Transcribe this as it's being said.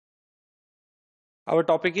Our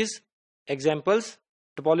topic is examples,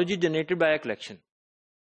 topology generated by a collection.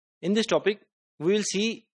 In this topic, we will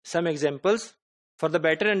see some examples for the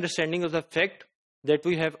better understanding of the fact that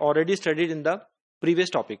we have already studied in the previous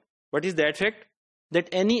topic. What is that fact? That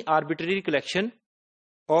any arbitrary collection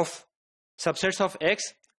of subsets of X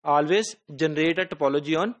always generate a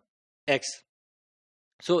topology on X.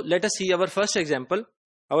 So let us see our first example.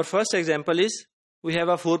 Our first example is we have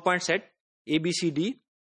a 4-point set A, B, C, D,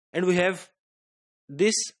 and we have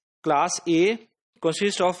this class A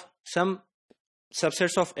consists of some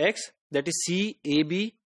subsets of X, that is C, A,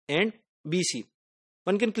 B and B, C.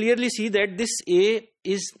 One can clearly see that this A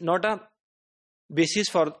is not a basis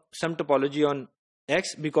for some topology on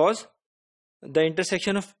X, because the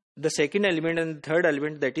intersection of the second element and the third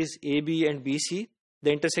element, that is A, B and B, C,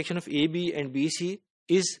 the intersection of A, B and B, C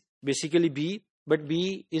is basically B, but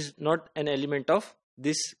B is not an element of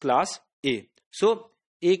this class A. So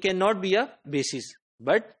A cannot be a basis,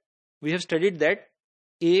 but we have studied that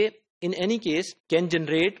A in any case can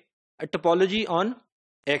generate a topology on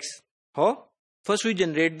X. How? First we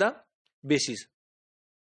generate the basis.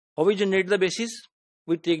 How we generate the basis?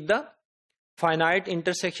 We take the finite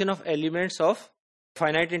intersection of elements of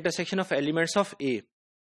A.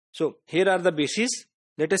 So here are the bases.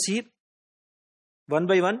 Let us see one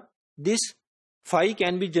by one. This phi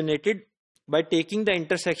can be generated by taking the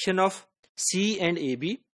intersection of C and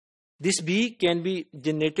AB. This B can be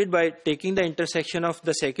generated by taking the intersection of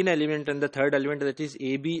the second element and the third element, that is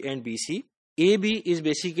AB and BC. AB is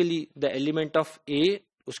basically the element of A.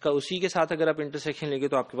 उसका उसी के साथ अगर आप intersection लेंगे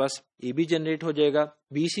तो आपके पास A B generate हो जाएगा.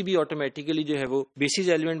 बी सी भी ऑटोमेटिकली जो है वो बेसिस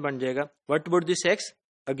एलिमेंट बन जाएगा. What about this x?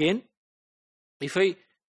 Again if I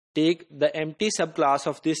take the empty सब class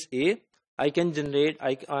of this A, I can generate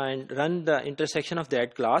and run the intersection of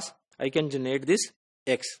that class, I can generate this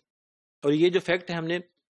x. और ये जो fact है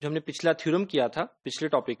जो हमने पिछला थ्योरम किया था पिछले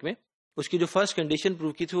टॉपिक में, उसकी जो फर्स्ट कंडीशन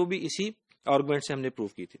प्रूव की थी वो भी इसी आर्गुमेंट से हमने प्रूव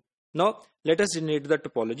की थी. Now let us generate the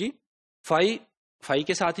topology. Phi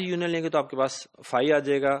के साथ ही यूनियन लेंगे तो आपके पास फाई आ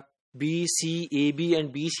जाएगा. B C A B and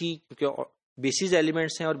B C क्योंकि बेसिस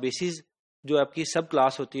एलिमेंट्स हैं और बेसिस जो आपकी सब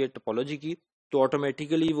क्लास होती है टोपोलॉजी की, तो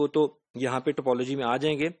ऑटोमेटिकली वो तो यहाँ पे टोपोलॉजी में आ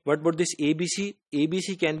जाएंगे. What about this A B C? A B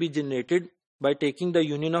C can be generated by taking the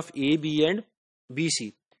union of A B and B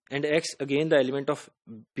C, and x again the element of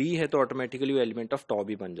B है तो automatically वो element of top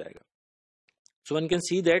भी बन जाएगा. So one can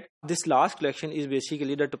see that this last collection is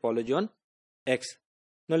basically the topology on x.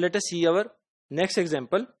 Now let us see our next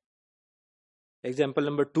example. Example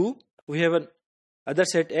number 2. We have an other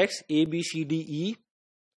set X, A, B, C, D, E,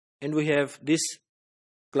 and we have this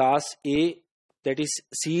class A, that is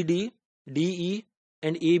C, D, D, E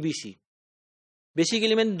and A, B, C.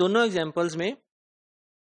 Basically मैंने दोनों examples में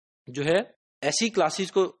जो है ऐसी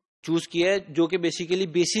classes को choose किया है जो कि बेसिकली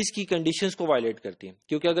बेसिस की कंडीशंस को वायलेट करती हैं.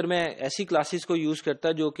 क्योंकि अगर मैं ऐसी क्लासेस को यूज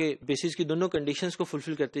करता जो कि बेसिस की दोनों कंडीशंस को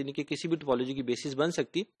फुलफिल करती, यानी कि किसी भी टोपोलॉजी की बेसिस बन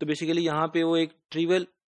सकती, तो बेसिकली यहाँ पे वो एक ट्रिवियल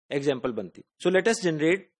एग्जांपल बनती. So let us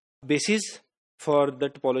generate basis for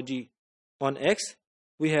the topology on x.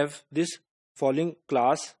 We have this following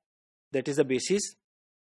class that is the basis.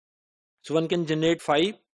 So one can generate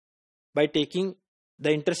phi by taking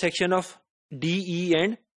the intersection of D E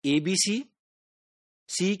and A B C.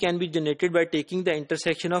 C can be generated by taking the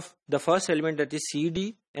intersection of the first element, that is CD,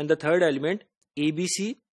 and the third element ABC.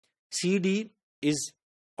 CD is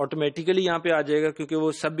automatically यहाँ पे आ जाएगा क्योंकि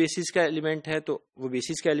वो सब basis का element है तो वो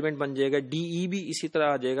बेसिस का एलिमेंट बन जाएगा. DE भी इसी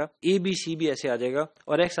तरह आ जाएगा, ABC भी ऐसे आ जाएगा,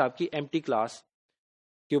 और X आपकी एम्प्टी क्लास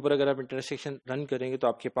के ऊपर अगर आप इंटरसेक्शन रन करेंगे तो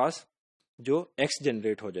आपके पास जो X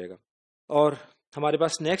जनरेट हो जाएगा. और हमारे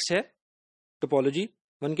पास नेक्स्ट है topology.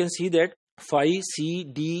 One can see that phi C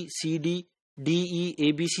D C D D E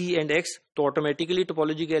A B C and x, तो ऑटोमेटिकली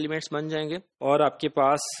टोपोलॉजी के एलिमेंट्स बन जाएंगे. और आपके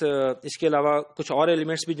पास इसके अलावा कुछ और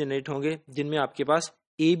एलिमेंट्स भी जनरेट होंगे जिनमें आपके पास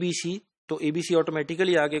ए बी सी, तो ए बी सी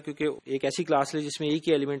ऑटोमेटिकली आ गया क्योंकि एक ऐसी क्लास है जिसमें एक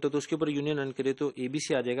ही एलिमेंट हो तो उसके ऊपर यूनियन रन करे तो ए बी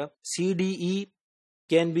सी आ जाएगा. C D E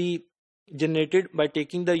can be generated by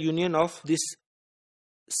taking the union of this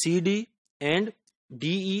C D and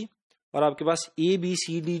D E, और आपके पास ए बी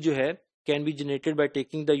सी डी जो है can be generated by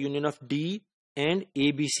taking the union of D and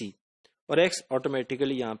A B C, और x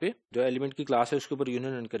automatically यहाँ पे जो element की class है उसके ऊपर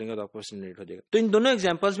यूनियन रन करेंगे तो आपको जनरेट हो जाएगा. तो इन दोनों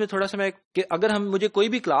एग्जांपल्स में थोड़ा सा मैं कि अगर मुझे कोई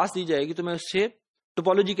भी क्लास दी जाएगी तो मैं उससे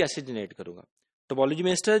टोपोलॉजी कैसे जनरेट करूंगा. टोपोलॉजी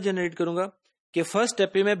में इस तरह जनरेट करूंगा कि फर्स्ट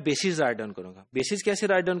स्टेप पे मैं बेसिस राइट डाउन करूंगा. बेसिस कैसे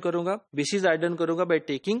राइट डाउन करूंगा? बेसिस राइट डाउन करूंगा by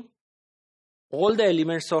taking all the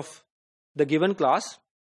elements of the given class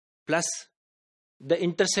plus the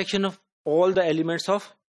intersection of all the elements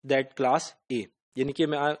of that class ए. यानी कि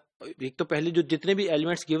मैं एक तो पहले जो जितने भी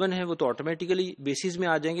एलिमेंट्स गिवन है वो तो ऑटोमेटिकली बेसिस में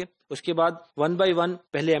आ जाएंगे। उसके बाद 1 by 1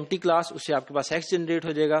 पहले एम्प्टी क्लास, उससे आपके पास एक्स जनरेट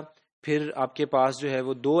हो जाएगा। फिर आपके पास जो है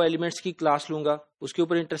वो 2 एलिमेंट्स की क्लास लूंगा, उसके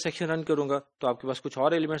ऊपर इंटरसेक्शन रन करूंगा तो आपके पास कुछ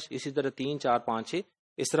और एलिमेंट्स, इसी तरह 3 4 5 6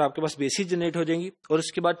 इस तरह आपके पास बेसिस जनरेट हो जाएंगी। और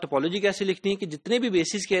उसके बाद टोपोलॉजी कैसे लिखनी है कि जितने भी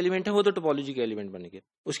बेसिस के एलिमेंट हैं वो तो टोपोलॉजी के एलिमेंट बनेंगे।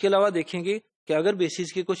 उसके अलावा देखेंगे कि अगर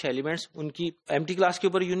बेसिस के कुछ एलिमेंट्स उनकी एम्प्टी क्लास के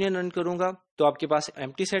ऊपर यूनियन रन करूंगा तो आपके पास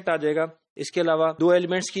एम्प्टी सेट आ जाएगा। इसके अलावा 2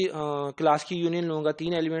 एलिमेंट्स की क्लास की यूनियन लूंगा,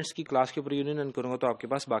 3 एलिमेंट्स की क्लास के ऊपर यूनियन रन करूंगा तो आपके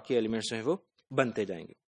पास बाकी एलिमेंट्स जो है वो बनते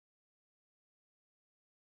जाएंगे।